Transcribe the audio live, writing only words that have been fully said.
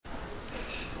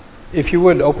If you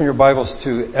would open your Bibles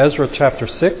to Ezra chapter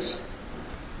 6,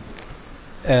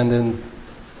 and then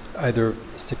either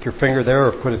stick your finger there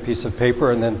or put a piece of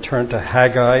paper and then turn to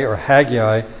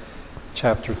Haggai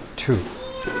chapter 2.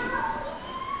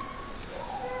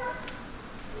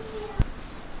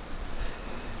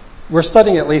 We're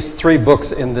studying at least 3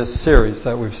 books in this series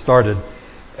that we've started: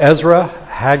 Ezra,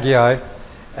 Haggai,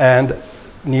 and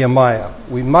Nehemiah.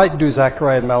 We might do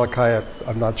Zechariah and Malachi,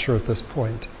 I'm not sure at this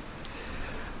point.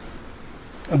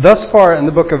 Thus far in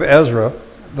the book of Ezra,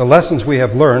 the lessons we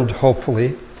have learned,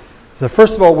 hopefully, is that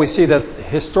first of all we see that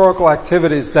historical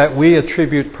activities that we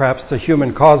attribute perhaps to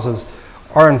human causes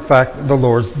are in fact the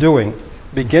Lord's doing,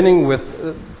 beginning with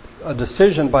a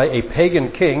decision by a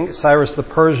pagan king, Cyrus the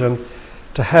Persian,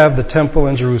 to have the temple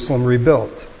in Jerusalem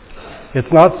rebuilt.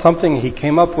 It's not something he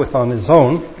came up with on his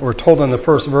own. We're told in the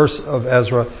first verse of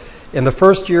Ezra, in the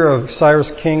first year of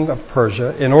Cyrus king of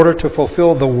Persia, in order to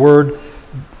fulfill the word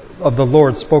of the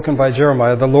Lord spoken by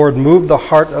Jeremiah, the Lord moved the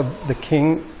heart of the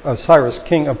king of Cyrus,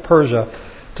 king of Persia,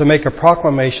 to make a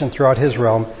proclamation throughout his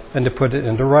realm and to put it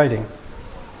into writing.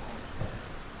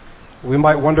 We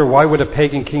might wonder, why would a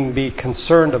pagan king be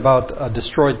concerned about a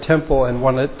destroyed temple and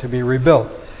want it to be rebuilt?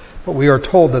 But we are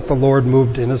told that the Lord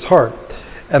moved in his heart.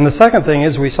 And the second thing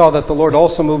is, we saw that the Lord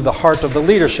also moved the heart of the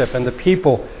leadership and the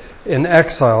people in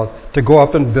exile to go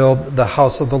up and build the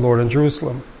house of the Lord in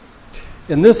Jerusalem.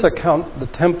 In this account, the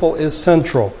temple is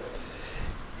central.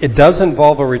 It does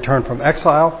involve a return from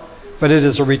exile, but it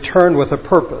is a return with a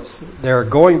purpose. They're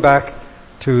going back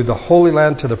to the Holy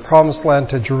Land, to the Promised Land,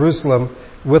 to Jerusalem,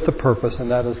 with a purpose, and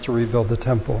that is to rebuild the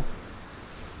temple.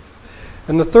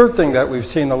 And the third thing that we've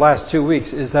seen the last 2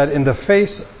 weeks is that in the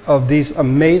face of these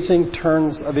amazing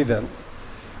turns of events,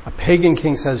 a pagan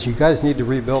king says, you guys need to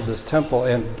rebuild this temple,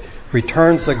 and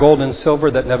returns the gold and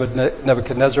silver that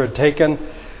Nebuchadnezzar had taken.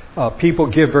 People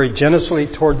give very generously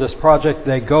toward this project.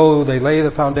 They go, they lay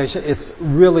the foundation. It's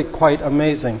really quite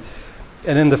amazing.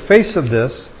 And in the face of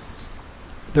this,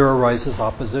 there arises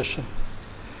opposition,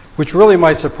 which really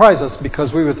might surprise us,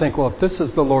 because we would think, well, if this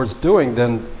is the Lord's doing,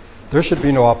 then there should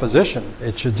be no opposition.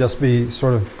 It should just be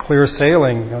sort of clear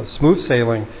sailing, smooth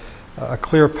sailing, a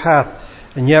clear path.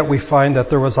 And yet we find that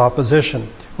there was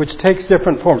opposition, which takes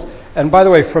different forms. And by the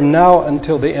way, from now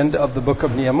until the end of the book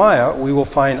of Nehemiah, we will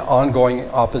find ongoing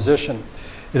opposition.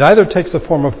 It either takes the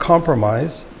form of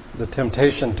compromise, the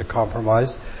temptation to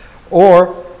compromise,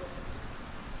 or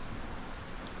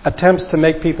attempts to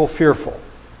make people fearful,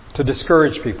 to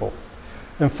discourage people.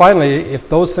 And finally, if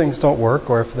those things don't work,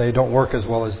 or if they don't work as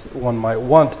well as one might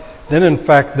want, then in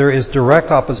fact there is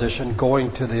direct opposition,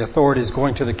 going to the authorities,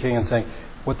 going to the king and saying,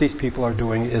 what these people are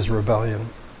doing is rebellion.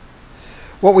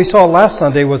 What we saw last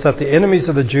Sunday was that the enemies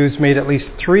of the Jews made at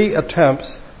least 3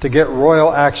 attempts to get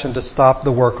royal action to stop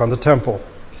the work on the temple.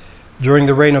 During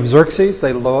the reign of Xerxes,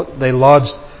 they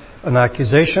lodged an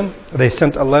accusation. They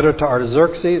sent a letter to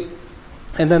Artaxerxes,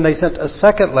 and then they sent a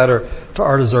second letter to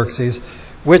Artaxerxes,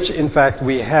 which in fact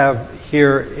we have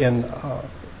here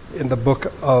in the book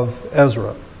of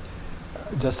Ezra.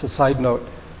 Just a side note,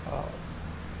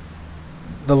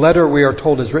 the letter, we are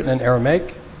told, is written in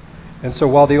Aramaic. And so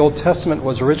while the Old Testament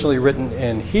was originally written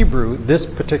in Hebrew, this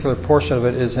particular portion of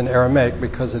it is in Aramaic,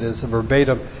 because it is a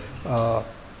verbatim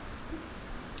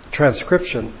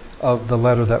transcription of the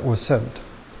letter that was sent.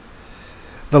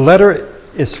 The letter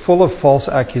is full of false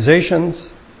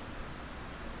accusations.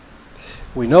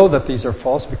 We know that these are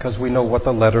false because we know what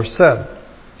the letter said.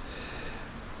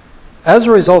 As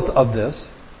a result of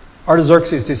this,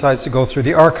 Artaxerxes decides to go through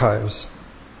the archives.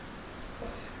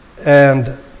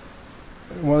 And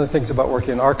one of the things about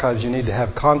working in archives, you need to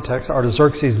have context.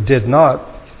 Artaxerxes did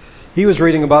not. He was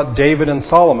reading about David and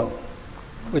Solomon,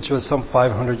 which was some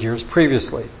 500 years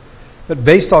previously. But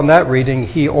based on that reading,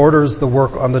 he orders the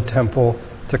work on the temple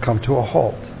to come to a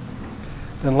halt.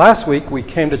 Then last week, we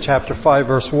came to chapter 5,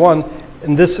 verse 1,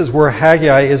 and this is where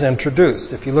Haggai is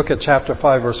introduced. If you look at chapter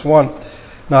 5, verse 1,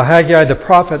 now Haggai the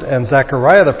prophet and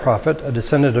Zechariah the prophet, a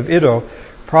descendant of Iddo,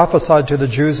 prophesied to the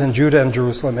Jews in Judah and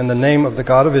Jerusalem in the name of the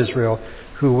God of Israel,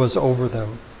 who was over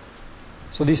them.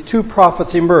 So these 2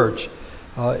 prophets emerge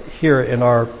here in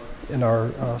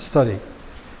our study.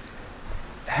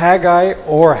 Haggai,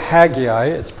 or Haggai,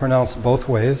 it's pronounced both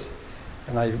ways,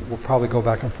 and I will probably go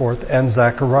back and forth, and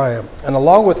Zechariah. And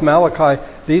along with Malachi,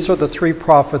 these are the 3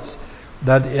 prophets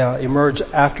that emerge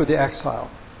after the exile,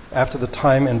 after the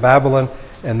time in Babylon,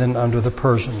 and then under the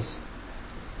Persians.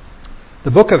 The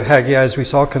book of Haggai, as we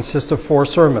saw, consists of 4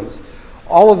 sermons,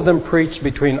 all of them preached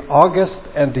between August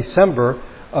and December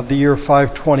of the year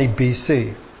 520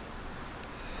 BC.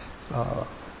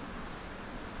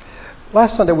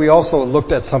 Last Sunday we also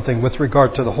looked at something with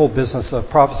regard to the whole business of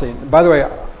prophecy. By the way,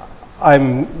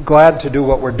 I'm glad to do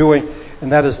what we're doing,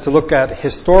 and that is to look at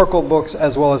historical books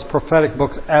as well as prophetic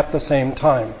books at the same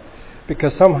time.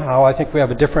 Because somehow I think we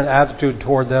have a different attitude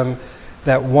toward them,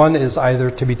 that one is either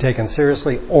to be taken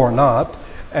seriously or not,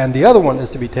 and the other one is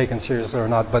to be taken seriously or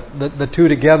not. But the two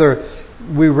together,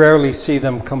 we rarely see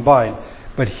them combined.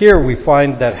 But here we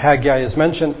find that Haggai is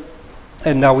mentioned,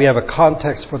 and now we have a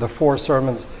context for the 4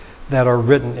 sermons that are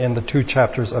written in the 2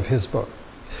 chapters of his book.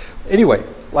 Anyway,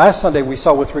 last Sunday we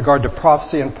saw with regard to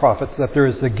prophecy and prophets that there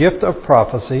is the gift of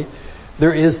prophecy,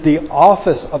 there is the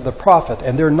office of the prophet,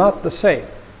 and they're not the same.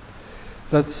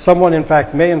 That someone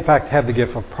may in fact have the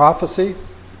gift of prophecy.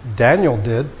 Daniel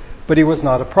did, but he was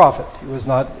not a prophet. He was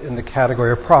not in the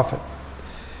category of prophet.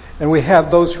 And we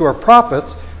have those who are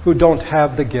prophets who don't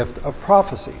have the gift of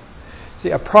prophecy.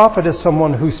 See, a prophet is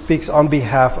someone who speaks on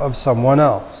behalf of someone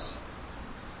else.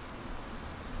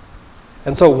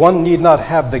 And so one need not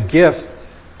have the gift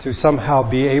to somehow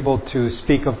be able to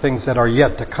speak of things that are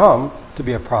yet to come to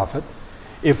be a prophet.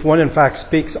 If one in fact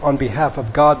speaks on behalf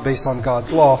of God based on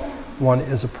God's law, one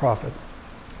is a prophet.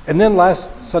 And then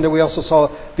last Sunday we also saw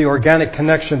the organic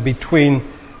connection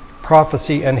between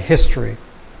prophecy and history.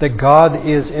 That God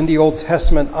is in the Old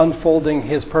Testament unfolding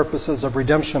his purposes of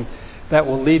redemption that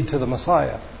will lead to the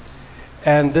Messiah.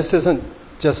 And this isn't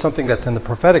just something that's in the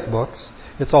prophetic books,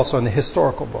 it's also in the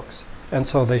historical books. And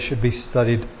so they should be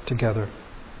studied together.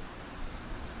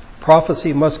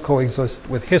 Prophecy must coexist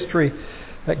with history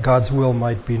that God's will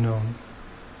might be known.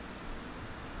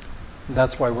 And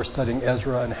that's why we're studying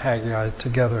Ezra and Haggai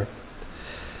together.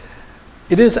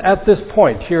 It is at this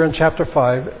point, here in chapter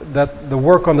 5, that the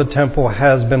work on the temple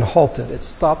has been halted. It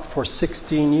stopped for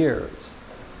 16 years.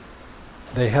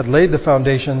 They had laid the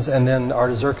foundations, and then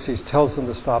Artaxerxes tells them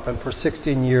to stop, and for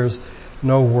 16 years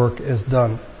no work is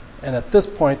done. And at this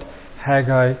point,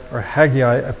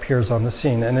 Haggai appears on the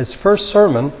scene. And his first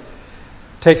sermon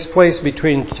takes place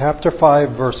between chapter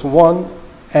 5, verse 1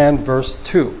 and verse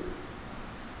 2.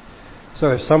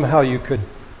 So if somehow you could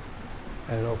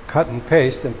cut and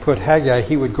paste and put Haggai,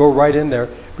 he would go right in there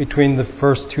between the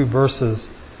first 2 verses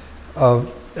of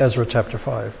Ezra chapter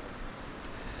 5.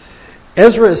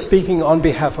 Ezra is speaking on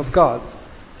behalf of God.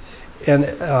 In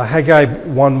Haggai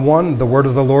 1:1, the word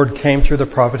of the Lord came through the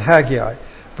prophet Haggai.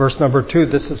 Verse number 2,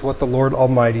 this is what the Lord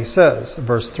Almighty says.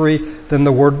 Verse 3, then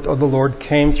the word of the Lord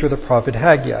came through the prophet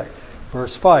Haggai.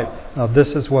 Verse 5, now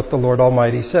this is what the Lord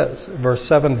Almighty says. Verse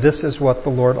 7, this is what the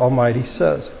Lord Almighty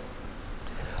says.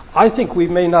 I think we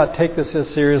may not take this as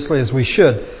seriously as we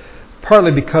should,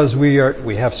 partly because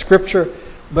we have Scripture,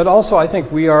 but also I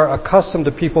think we are accustomed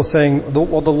to people saying,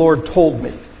 well, the Lord told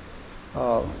me.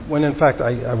 When in fact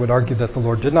I would argue that the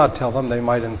Lord did not tell them. They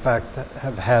might in fact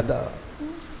have had a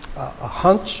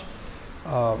hunch.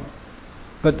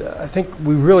 But I think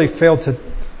we really fail to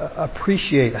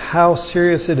appreciate how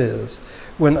serious it is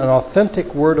when an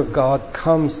authentic word of God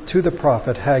comes to the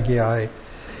prophet Haggai,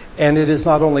 and it is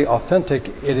not only authentic,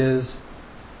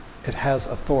 it has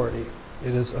authority.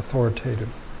 It is authoritative.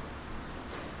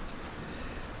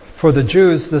 For the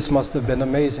Jews, this must have been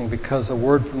amazing because a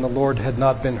word from the Lord had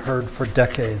not been heard for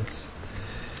decades.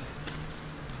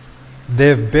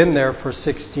 They've been there for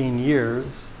 16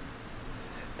 years.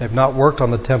 They've not worked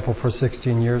on the temple for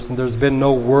 16 years, and there's been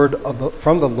no word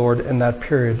from the Lord in that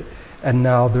period, and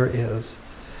now there is.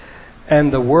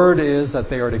 And the word is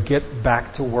that they are to get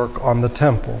back to work on the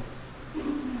temple.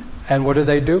 And what do?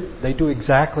 They do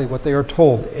exactly what they are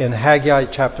told. In Haggai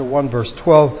chapter 1, verse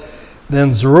 12,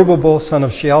 then Zerubbabel, son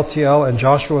of Shealtiel, and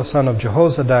Joshua, son of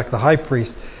Jehozadak, the high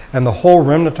priest, and the whole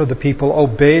remnant of the people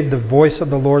obeyed the voice of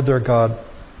the Lord their God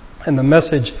and the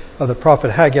message of the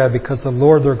prophet Haggai, because the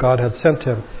Lord their God had sent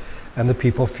him, and the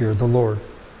people feared the Lord.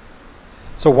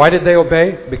 So why did they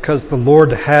obey? Because the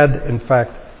Lord had, in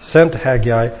fact, sent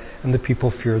Haggai, and the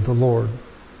people feared the Lord.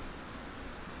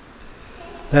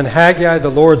 Then Haggai, the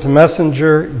Lord's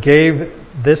messenger, gave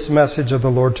this message of the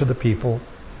Lord to the people.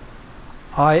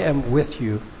 I am with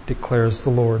you, declares the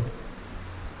Lord.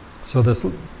 So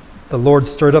the Lord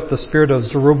stirred up the spirit of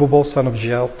Zerubbabel, son of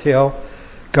Shealtiel,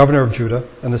 governor of Judah,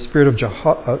 and the spirit of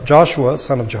Joshua,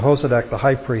 son of Jehozadak, the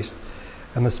high priest,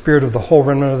 and the spirit of the whole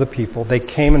remnant of the people. They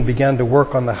came and began to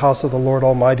work on the house of the Lord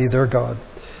Almighty their God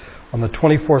on the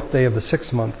 24th day of the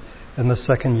 6th month in the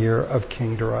 2nd year of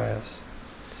King Darius.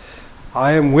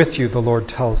 I am with you, the Lord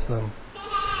tells them.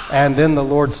 And then the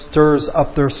Lord stirs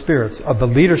up their spirits of the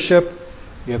leadership.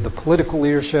 You have the political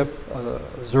leadership,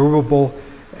 Zerubbabel,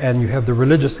 and you have the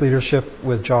religious leadership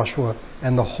with Joshua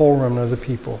and the whole remnant of the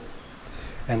people.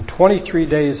 And 23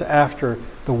 days after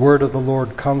the word of the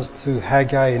Lord comes to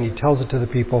Haggai and he tells it to the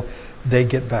people, they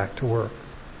get back to work.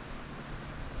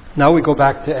 Now we go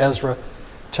back to Ezra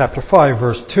chapter 5,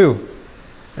 verse 2.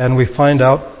 And we find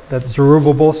out that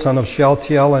Zerubbabel, son of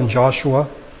Shealtiel, and Joshua,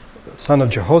 son of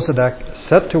Jehozadak,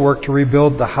 set to work to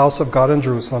rebuild the house of God in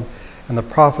Jerusalem, and the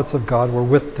prophets of God were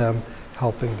with them,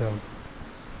 helping them.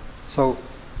 So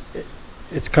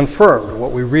it's confirmed.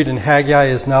 What we read in Haggai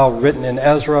is now written in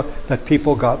Ezra, that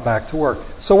people got back to work.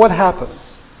 So what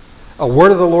happens? A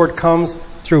word of the Lord comes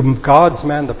through God's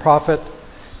man, the prophet.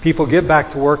 People get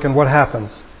back to work, and what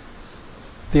happens?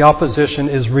 The opposition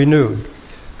is renewed.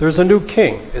 There's a new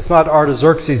king. It's not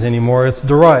Artaxerxes anymore, it's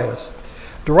Darius.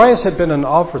 Darius had been an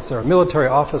officer, a military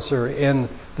officer in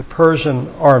the Persian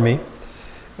army.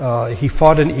 He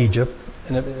fought in Egypt,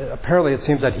 and apparently it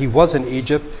seems that he was in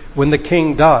Egypt when the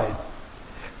king died.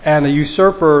 And a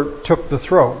usurper took the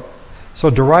throne. So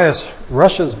Darius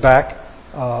rushes back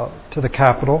to the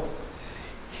capital.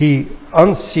 He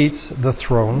unseats the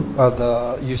throne,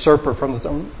 the usurper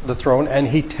from the throne, and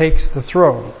he takes the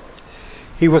throne.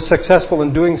 He was successful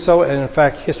in doing so, and in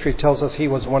fact, history tells us he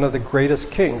was one of the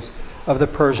greatest kings of the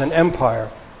Persian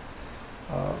Empire.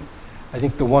 I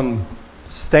think the one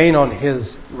stain on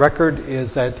his record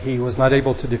is that he was not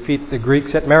able to defeat the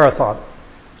Greeks at Marathon.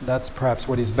 That's perhaps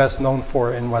what he's best known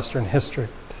for in Western history.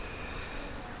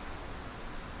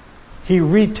 He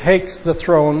retakes the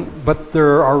throne, but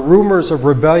there are rumors of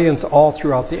rebellions all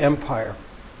throughout the empire.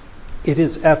 It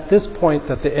is at this point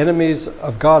that the enemies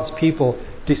of God's people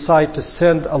decide to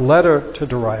send a letter to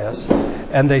Darius,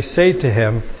 and they say to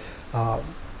him,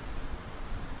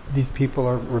 these people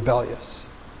are rebellious,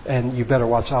 and you better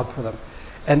watch out for them.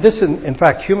 And this, in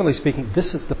fact, humanly speaking,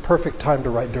 this is the perfect time to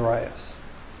write Darius.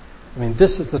 I mean,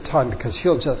 this is the time, because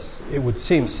he'll just, it would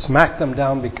seem, smack them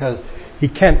down, because he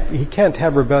can't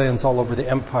have rebellions all over the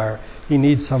empire. He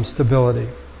needs some stability.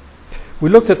 We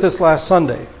looked at this last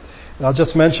Sunday, and I'll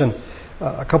just mention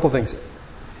a couple things.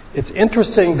 It's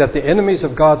interesting that the enemies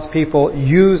of God's people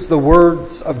use the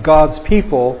words of God's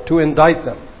people to indict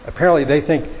them. Apparently they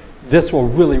think this will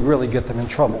really, really get them in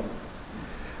trouble.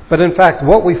 But in fact,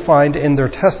 what we find in their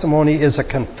testimony is a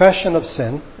confession of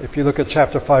sin. If you look at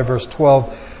chapter 5, verse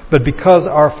 12, but because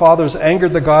our fathers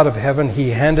angered the God of heaven,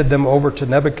 he handed them over to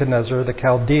Nebuchadnezzar, the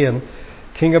Chaldean,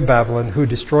 king of Babylon, who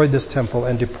destroyed this temple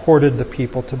and deported the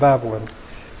people to Babylon.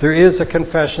 There is a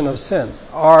confession of sin.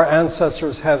 Our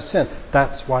ancestors have sinned.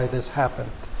 That's why this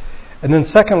happened. And then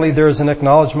secondly, there is an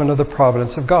acknowledgement of the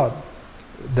providence of God.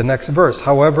 The next verse.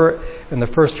 However, in the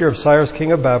first year of Cyrus,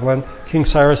 king of Babylon, King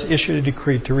Cyrus issued a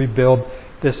decree to rebuild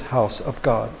this house of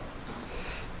God.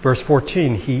 Verse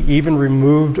 14, he even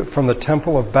removed from the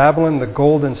temple of Babylon the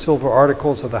gold and silver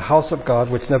articles of the house of God,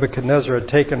 which Nebuchadnezzar had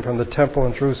taken from the temple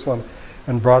in Jerusalem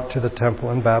and brought to the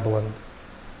temple in Babylon.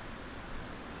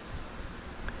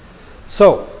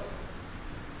 So,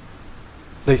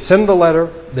 they send the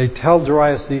letter, they tell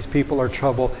Darius these people are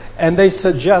trouble, and they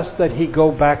suggest that he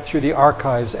go back through the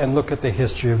archives and look at the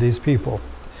history of these people.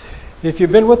 If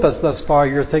you've been with us thus far,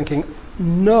 you're thinking,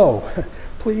 no,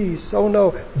 please, oh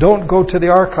no, don't go to the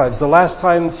archives. The last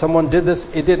time someone did this,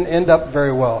 it didn't end up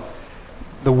very well.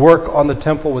 The work on the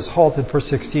temple was halted for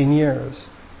 16 years.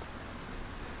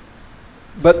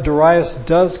 But Darius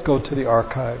does go to the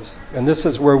archives. And this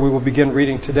is where we will begin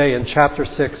reading today in chapter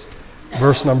 6,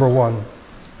 verse number 1.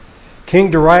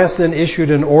 King Darius then issued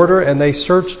an order, and they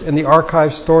searched in the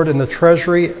archives stored in the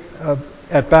treasury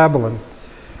at Babylon.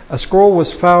 A scroll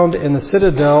was found in the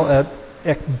citadel at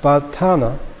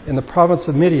Ecbatana in the province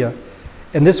of Media,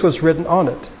 and this was written on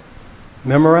it.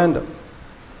 Memorandum.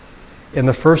 In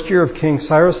the first year of King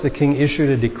Cyrus, the king issued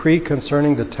a decree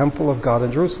concerning the temple of God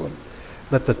in Jerusalem.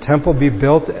 Let the temple be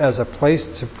built as a place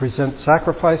to present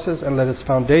sacrifices, and let its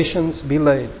foundations be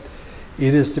laid.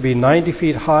 It is to be 90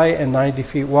 feet high and 90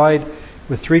 feet wide,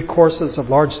 with 3 courses of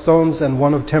large stones and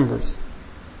 1 of timbers.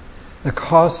 The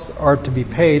costs are to be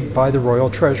paid by the royal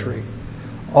treasury.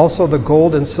 Also the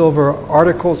gold and silver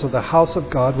articles of the house of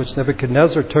God, which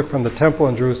Nebuchadnezzar took from the temple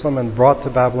in Jerusalem and brought to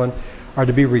Babylon, are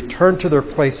to be returned to their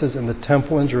places in the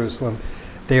temple in Jerusalem.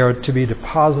 They are to be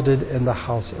deposited in the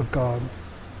house of God.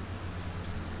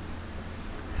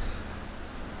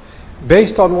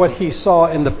 Based on what he saw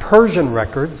in the Persian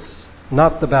records,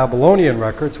 not the Babylonian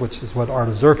records, which is what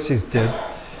Artaxerxes did,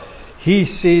 he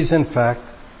sees, in fact,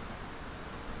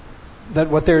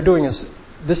 that what they're doing is,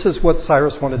 this is what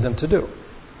Cyrus wanted them to do.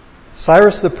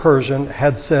 Cyrus the Persian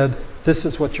had said, this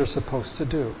is what you're supposed to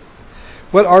do.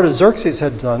 What Artaxerxes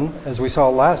had done, as we saw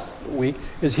last week,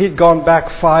 is he'd gone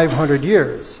back 500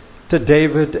 years to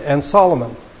David and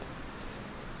Solomon.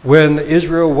 when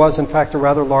Israel was in fact a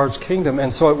rather large kingdom,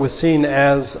 and so it was seen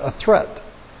as a threat.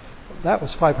 That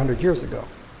was 500 years ago.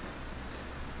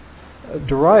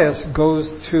 Darius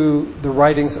goes to the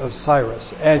writings of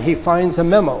Cyrus, and he finds a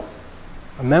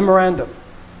memorandum,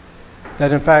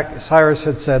 that in fact Cyrus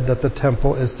had said that the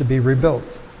temple is to be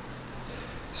rebuilt.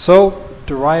 So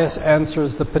Darius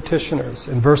answers the petitioners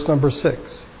in verse number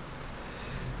 6.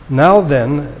 Now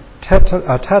then,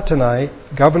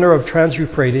 Tattenai, governor of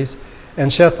Trans-Euphrates, and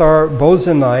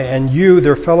Shethar-Bozenai, and you,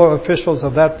 their fellow officials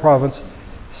of that province,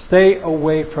 stay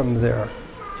away from there.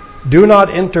 Do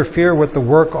not interfere with the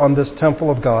work on this temple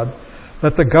of God.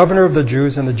 Let the governor of the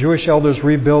Jews and the Jewish elders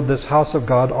rebuild this house of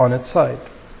God on its site.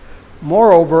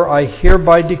 Moreover, I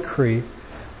hereby decree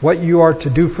what you are to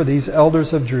do for these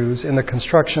elders of Jews in the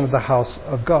construction of the house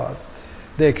of God.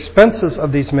 The expenses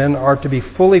of these men are to be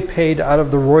fully paid out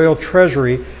of the royal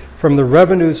treasury from the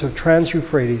revenues of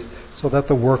Trans-Euphrates, so that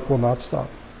the work will not stop.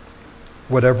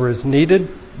 Whatever is needed,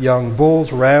 young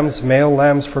bulls, rams, male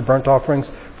lambs for burnt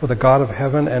offerings for the God of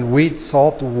heaven, and wheat,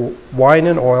 salt, wine,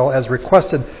 and oil, as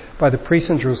requested by the priests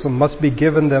in Jerusalem, must be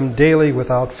given them daily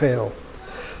without fail,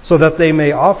 so that they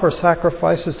may offer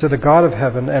sacrifices to the God of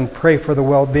heaven and pray for the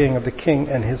well-being of the king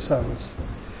and his sons.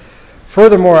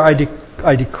 Furthermore,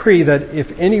 I decree that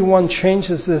if anyone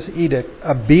changes this edict,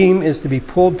 a beam is to be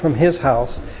pulled from his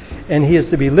house, and he is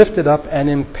to be lifted up and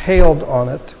impaled on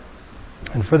it.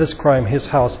 And for this crime, his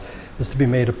house is to be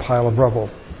made a pile of rubble.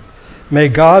 May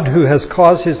God, who has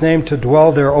caused his name to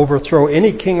dwell there, overthrow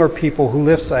any king or people who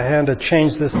lifts a hand to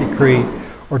change this decree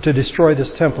or to destroy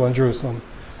this temple in Jerusalem.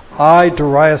 I,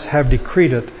 Darius, have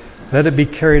decreed it. Let it be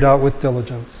carried out with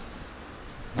diligence.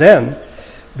 Then,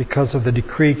 because of the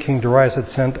decree King Darius had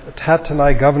sent,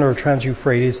 Tattenai, governor of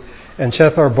Trans-Euphrates, and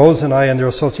Shethar-Bozenai and their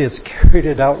associates carried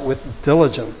it out with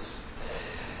diligence.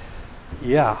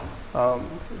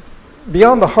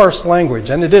 Beyond the harsh language,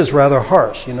 and it is rather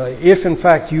harsh. If in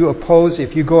fact you oppose,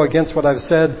 if you go against what I've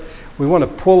said, we want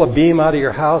to pull a beam out of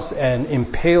your house and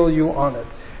impale you on it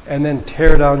and then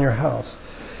tear down your house.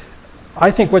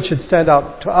 I think what should stand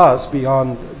out to us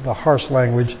beyond the harsh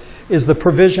language is the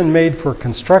provision made for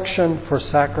construction, for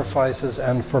sacrifices,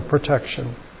 and for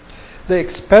protection. The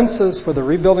expenses for the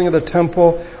rebuilding of the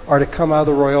temple are to come out of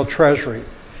the royal treasury.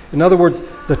 In other words,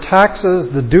 the taxes,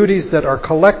 the duties that are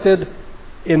collected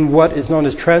in what is known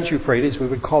as Trans-Euphrates, we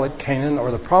would call it Canaan or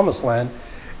the Promised Land,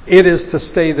 it is to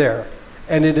stay there,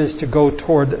 and it is to go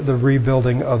toward the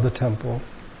rebuilding of the temple.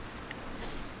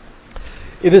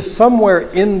 It is somewhere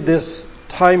in this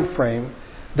time frame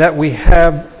that we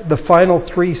have the final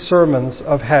 3 sermons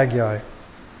of Haggai.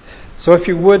 So if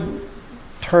you would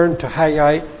turn to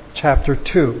Haggai chapter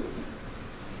 2.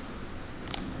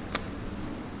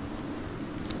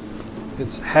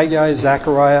 It's Haggai,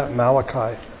 Zechariah,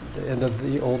 Malachi, the end of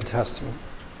the Old Testament.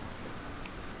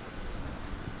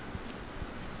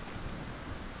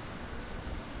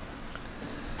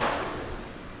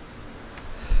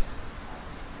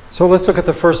 So let's look at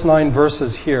the first 9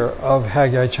 verses here of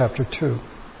Haggai chapter 2.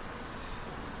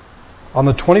 On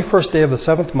the 21st day of the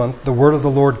 7th month, the word of the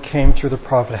Lord came through the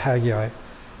prophet Haggai.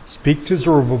 Speak to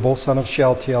Zerubbabel, son of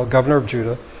Shealtiel, governor of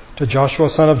Judah, to Joshua,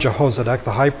 son of Jehozadak,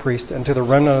 the high priest, and to the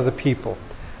remnant of the people.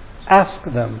 Ask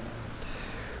them,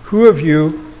 who of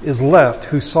you is left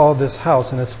who saw this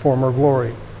house in its former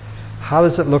glory? How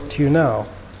does it look to you now?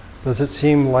 Does it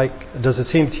seem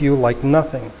to you like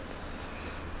nothing?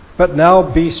 But now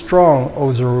be strong,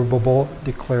 O Zerubbabel,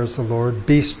 declares the Lord.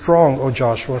 Be strong, O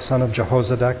Joshua, son of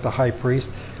Jehozadak, the high priest.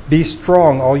 Be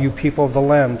strong, all you people of the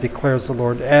land, declares the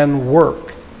Lord, and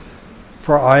work.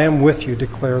 For I am with you,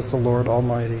 declares the Lord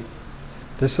Almighty.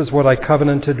 This is what I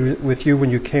covenanted with you when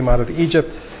you came out of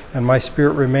Egypt, and my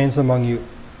spirit remains among you.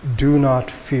 Do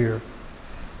not fear.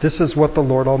 This is what the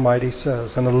Lord Almighty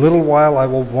says. In a little while I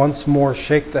will once more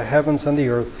shake the heavens and the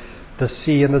earth, the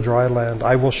sea and the dry land.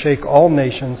 I will shake all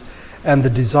nations, and the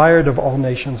desired of all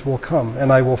nations will come,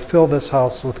 and I will fill this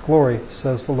house with glory,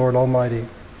 says the Lord Almighty.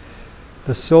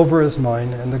 The silver is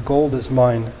mine, and the gold is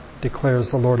mine, declares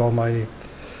the Lord Almighty.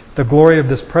 The glory of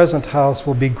this present house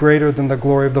will be greater than the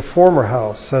glory of the former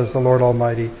house, says the Lord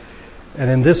Almighty. And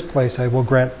in this place I will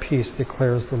grant peace,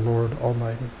 declares the Lord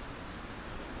Almighty.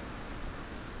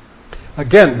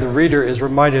 Again, the reader is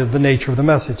reminded of the nature of the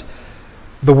message.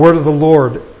 The word of the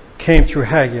Lord came through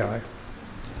Haggai.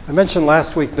 I mentioned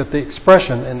last week that the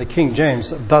expression in the King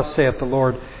James, thus saith the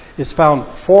Lord, is found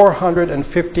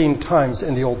 415 times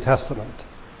in the Old Testament.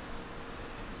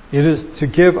 It is to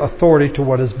give authority to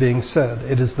what is being said.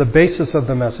 It is the basis of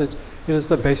the message. It is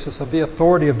the basis of the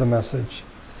authority of the message.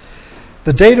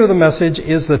 The date of the message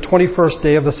is the 21st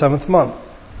day of the 7th month.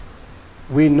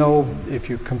 We know, if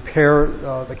you compare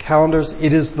the calendars,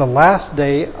 it is the last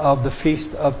day of the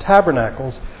Feast of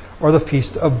Tabernacles, or the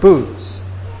Feast of Booths.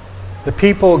 The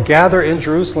people gather in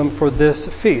Jerusalem for this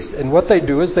feast, and what they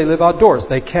do is they live outdoors.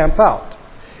 They camp out.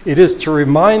 It is to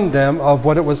remind them of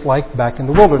what it was like back in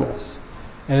the wilderness.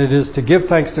 And it is to give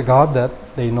thanks to God that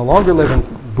they no longer live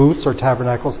in booths or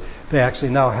tabernacles. They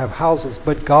actually now have houses,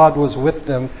 but God was with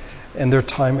them in their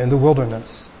time in the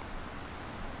wilderness.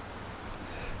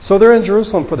 So they're in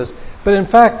Jerusalem for this. But in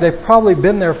fact, they've probably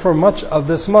been there for much of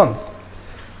this month.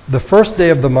 The first day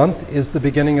of the month is the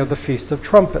beginning of the Feast of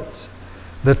Trumpets.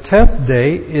 The 10th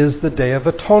day is the Day of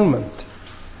Atonement.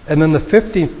 And then the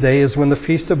 15th day is when the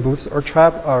Feast of Booths or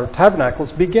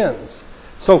Tabernacles begins.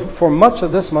 So for much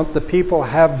of this month, the people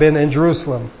have been in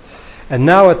Jerusalem. And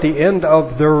now at the end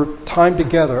of their time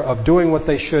together, of doing what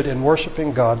they should in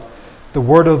worshiping God, the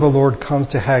word of the Lord comes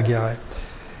to Haggai.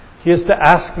 He is to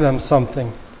ask them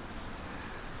something.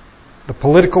 The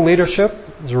political leadership,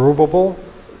 Zerubbabel,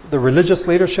 the religious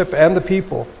leadership, and the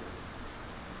people.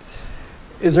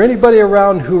 Is there anybody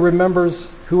around who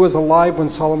remembers who was alive when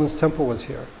Solomon's temple was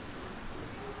here?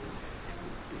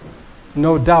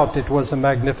 No doubt it was a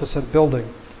magnificent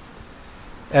building.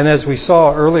 And as we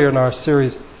saw earlier in our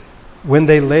series, when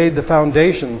they laid the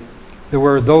foundation, there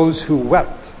were those who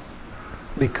wept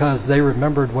because they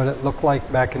remembered what it looked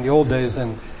like back in the old days,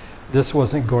 and this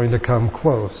wasn't going to come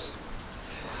close.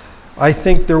 I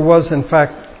think there was, in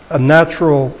fact, a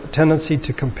natural tendency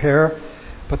to compare,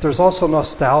 but there's also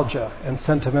nostalgia and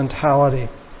sentimentality.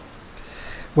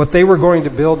 What they were going to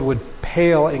build would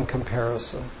pale in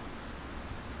comparison.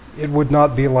 It would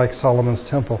not be like Solomon's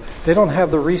temple. They don't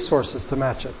have the resources to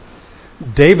match it.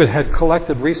 David had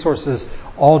collected resources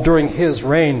all during his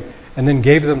reign and then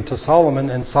gave them to Solomon,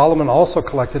 and Solomon also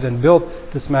collected and built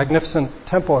this magnificent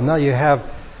temple. And now you have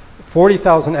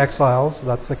 40,000 exiles,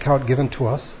 that's the count given to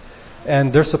us,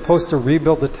 and they're supposed to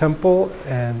rebuild the temple,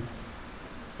 and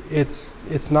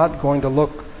it's not going to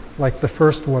look like the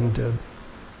first one did.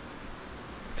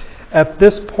 At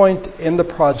this point in the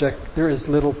project, there is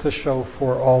little to show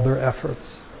for all their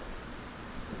efforts.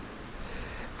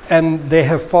 And they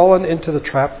have fallen into the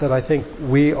trap that I think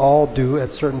we all do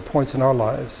at certain points in our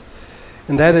lives.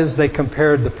 And that is, they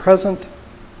compared the present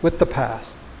with the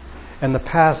past. And the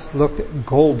past looked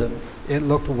golden. It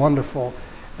looked wonderful.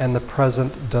 And the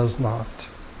present does not.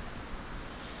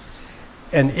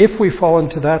 And if we fall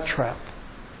into that trap,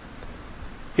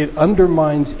 it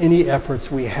undermines any efforts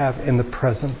we have in the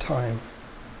present time.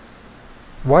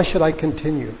 Why should I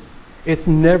continue? It's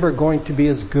never going to be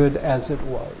as good as it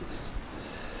was.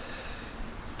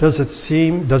 Does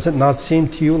it not seem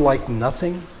to you like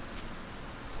nothing?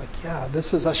 It's like, yeah,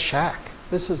 this is a shack.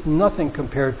 This is nothing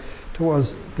compared to what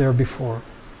was there before.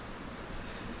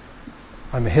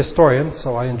 I'm a historian,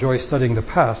 so I enjoy studying the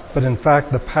past. But in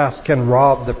fact, the past can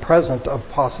rob the present of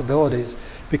possibilities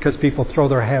because people throw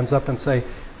their hands up and say,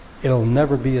 it'll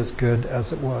never be as good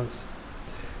as it was.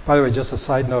 By the way, just a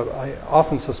side note, I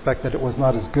often suspect that it was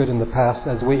not as good in the past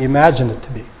as we imagined it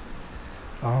to be.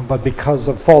 But because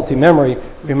of faulty memory,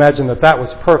 we imagine that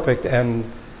was perfect, and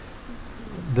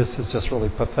this is just really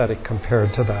pathetic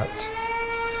compared to that.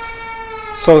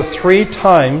 So 3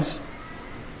 times,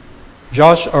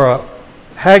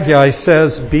 Haggai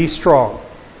says, be strong.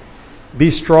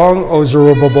 Be strong, O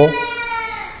Zerubbabel.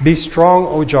 Be strong,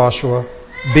 O Joshua.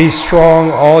 Be strong,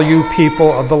 all you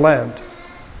people of the land.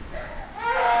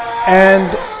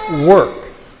 And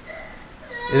work.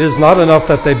 It is not enough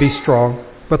that they be strong,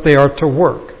 but they are to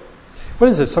work. What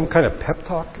is it, some kind of pep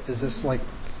talk? Is this like,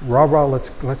 rah-rah,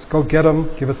 let's go get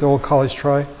them, give it the old college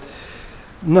try?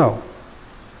 No.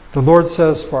 The Lord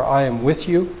says, for I am with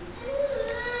you.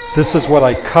 This is what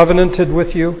I covenanted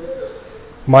with you.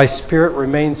 My spirit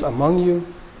remains among you.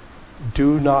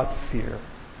 Do not fear.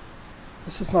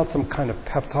 This is not some kind of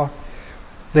pep talk.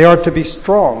 They are to be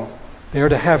strong. They are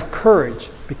to have courage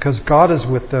because God is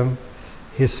with them.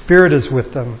 His Spirit is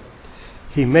with them.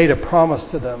 He made a promise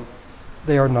to them.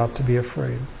 They are not to be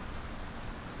afraid.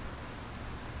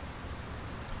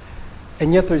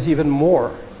 And yet there's even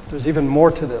more. There's even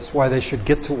more to this, why they should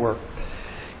get to work.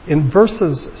 In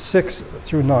verses 6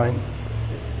 through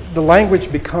 9, the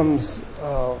language becomes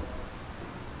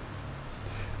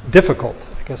difficult,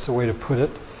 I guess the way to put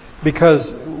it,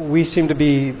 because we seem to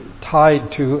be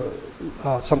tied to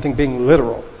something being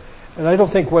literal. And I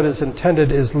don't think what is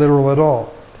intended is literal at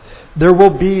all. There will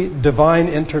be divine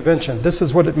intervention. This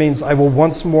is what it means. I will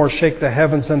once more shake the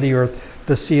heavens and the earth,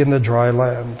 the sea and the dry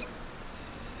land.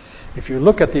 If you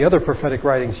look at the other prophetic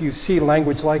writings, you see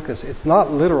language like this. It's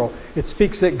not literal. It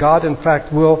speaks that God, in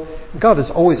fact, God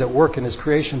is always at work in His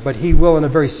creation, but He will, in a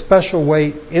very special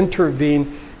way,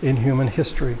 intervene in human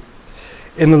history.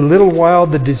 In a little while,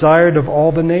 the desired of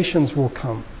all the nations will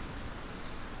come.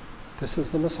 This is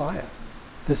the Messiah.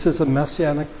 This is a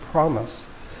messianic promise.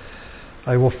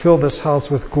 I will fill this house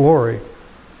with glory.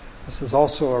 This is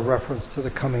also a reference to the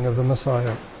coming of the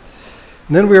Messiah.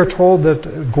 And then we are told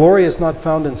that glory is not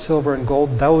found in silver and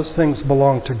gold. Those things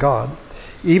belong to God.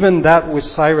 Even that which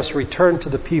Cyrus returned to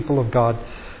the people of God.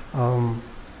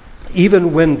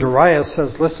 Even when Darius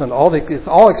says, listen,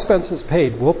 all expenses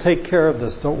paid. We'll take care of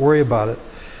this. Don't worry about it.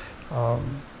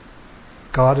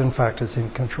 God, in fact, is in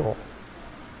control.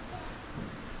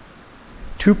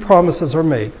 Two promises are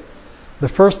made. The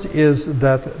first is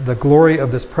that the glory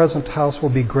of this present house will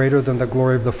be greater than the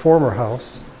glory of the former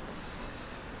house.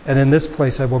 And in this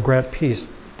place I will grant peace,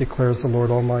 declares the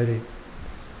Lord Almighty.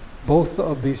 Both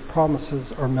of these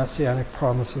promises are messianic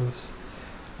promises.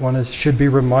 One should be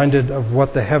reminded of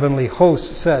what the heavenly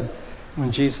host said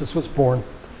when Jesus was born.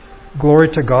 Glory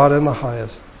to God in the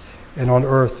highest, and on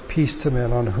earth peace to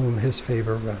men on whom His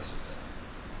favor rests.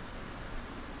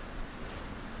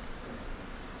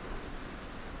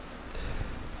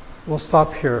 We'll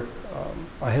stop here.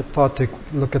 I had thought to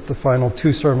look at the final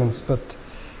two sermons, but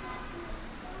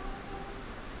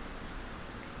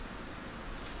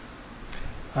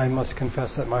I must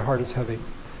confess that my heart is heavy.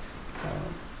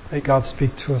 May God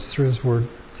speak to us through His Word.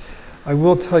 I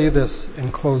will tell you this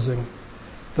in closing,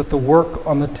 that the work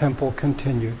on the temple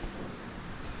continued.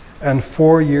 And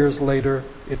 4 years later,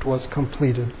 it was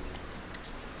completed.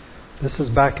 This is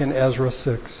back in Ezra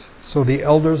 6. So the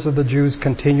elders of the Jews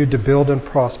continued to build and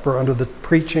prosper under the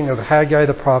preaching of Haggai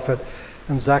the prophet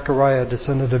and Zechariah,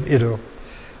 descendant of Iddo.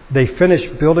 They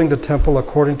finished building the temple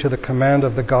according to the command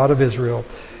of the God of Israel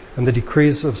and the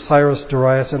decrees of Cyrus,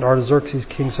 Darius, and Artaxerxes,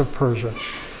 kings of Persia.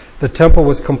 The temple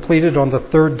was completed on the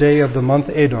 3rd day of the month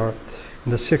Adar,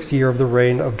 in the 6th year of the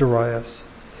reign of Darius.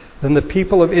 Then the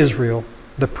people of Israel,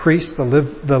 the priests, the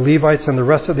Levites, and the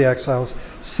rest of the exiles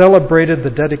celebrated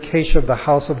the dedication of the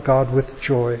house of God with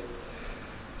joy.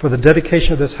 For the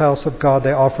dedication of this house of God,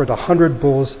 they offered 100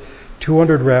 bulls,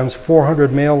 200 rams,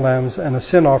 400 male lambs, and a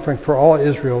sin offering for all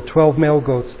Israel, 12 male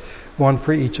goats, one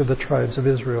for each of the tribes of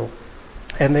Israel.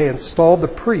 And they installed the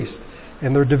priests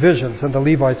in their divisions and the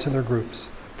Levites in their groups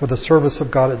for the service of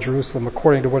God at Jerusalem,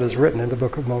 according to what is written in the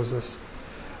book of Moses.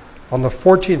 On the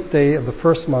 14th day of the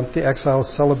first month, the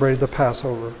exiles celebrated the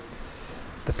Passover.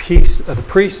 The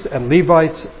priests and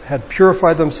Levites had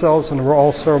purified themselves and were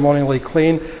all ceremonially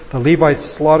clean. The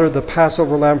Levites slaughtered the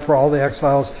Passover lamb for all the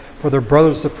exiles, for their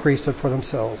brothers the priests, and for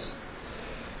themselves.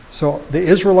 So the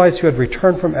Israelites who had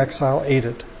returned from exile ate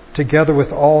it, together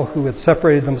with all who had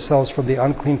separated themselves from the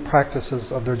unclean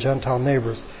practices of their Gentile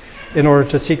neighbors, in order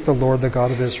to seek the Lord, the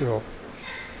God of Israel.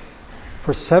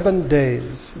 For 7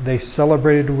 days they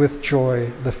celebrated with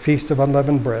joy the feast of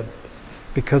unleavened bread,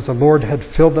 because the Lord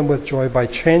had filled them with joy by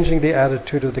changing the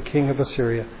attitude of the king of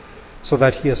Assyria, so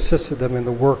that he assisted them in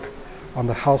the work on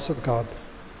the house of God,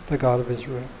 the God of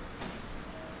Israel.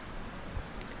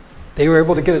 They were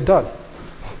able to get it done.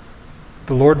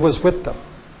 The Lord was with them.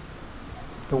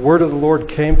 The word of the Lord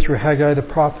came through Haggai the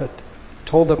prophet,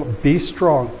 told them, be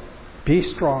strong, be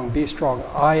strong, be strong.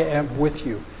 I am with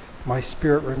you. My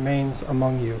spirit remains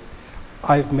among you.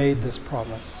 I've made this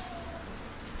promise.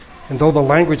 And though the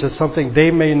language is something they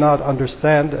may not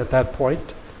understand at that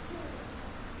point,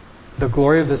 the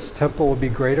glory of this temple will be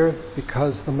greater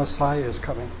because the Messiah is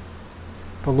coming.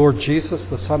 The Lord Jesus,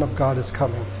 the Son of God, is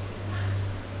coming.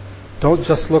 Don't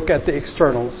just look at the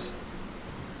externals,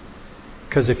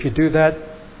 because if you do that,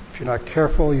 if you're not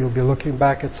careful, you'll be looking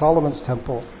back at Solomon's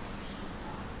temple.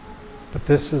 But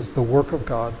this is the work of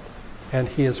God, and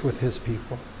He is with His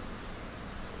people.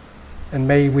 And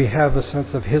may we have a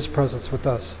sense of His presence with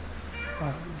us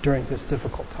during this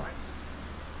difficult time.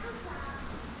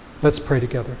 Let's pray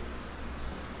together.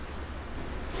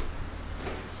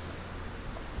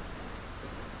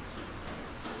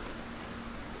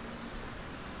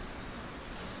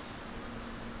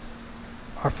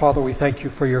 Our Father, we thank you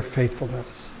for your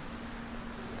faithfulness,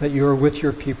 that you are with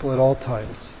your people at all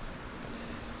times,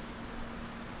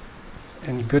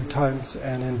 in good times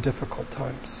and in difficult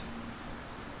times.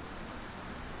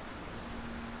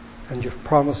 And you've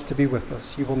promised to be with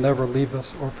us. You will never leave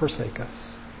us or forsake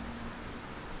us.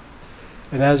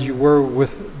 And as you were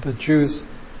with the Jews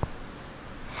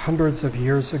hundreds of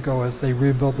years ago as they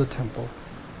rebuilt the temple,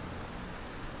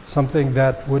 something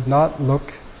that would not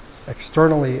look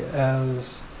externally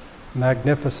as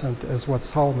magnificent as what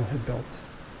Solomon had built,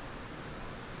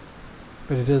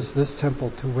 but it is this temple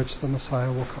to which the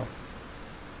Messiah will come.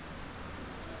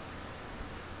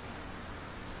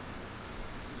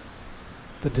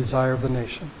 The desire of the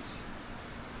nations.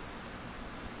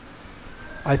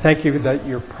 I thank you that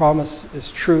your promise is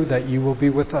true, that you will be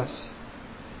with us.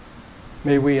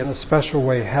 May we in a special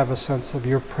way have a sense of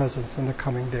your presence in the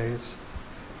coming days.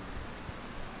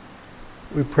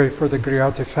 We pray for the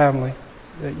Griarte family,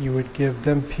 that you would give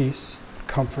them peace,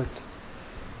 comfort.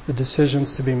 The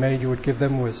decisions to be made, you would give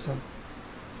them wisdom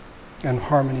and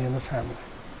harmony in the family.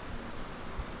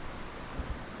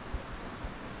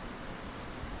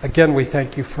 Again, we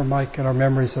thank you for Mike and our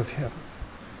memories of him.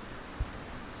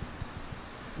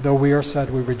 Though we are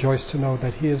sad, we rejoice to know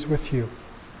that he is with you.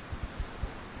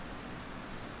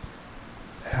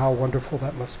 How wonderful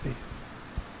that must be.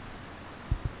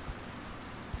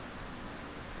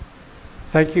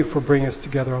 Thank you for bringing us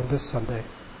together on this Sunday.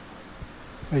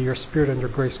 May your Spirit and your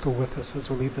grace go with us as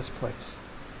we leave this place.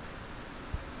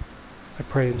 I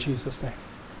pray in Jesus' name.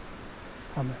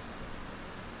 Amen.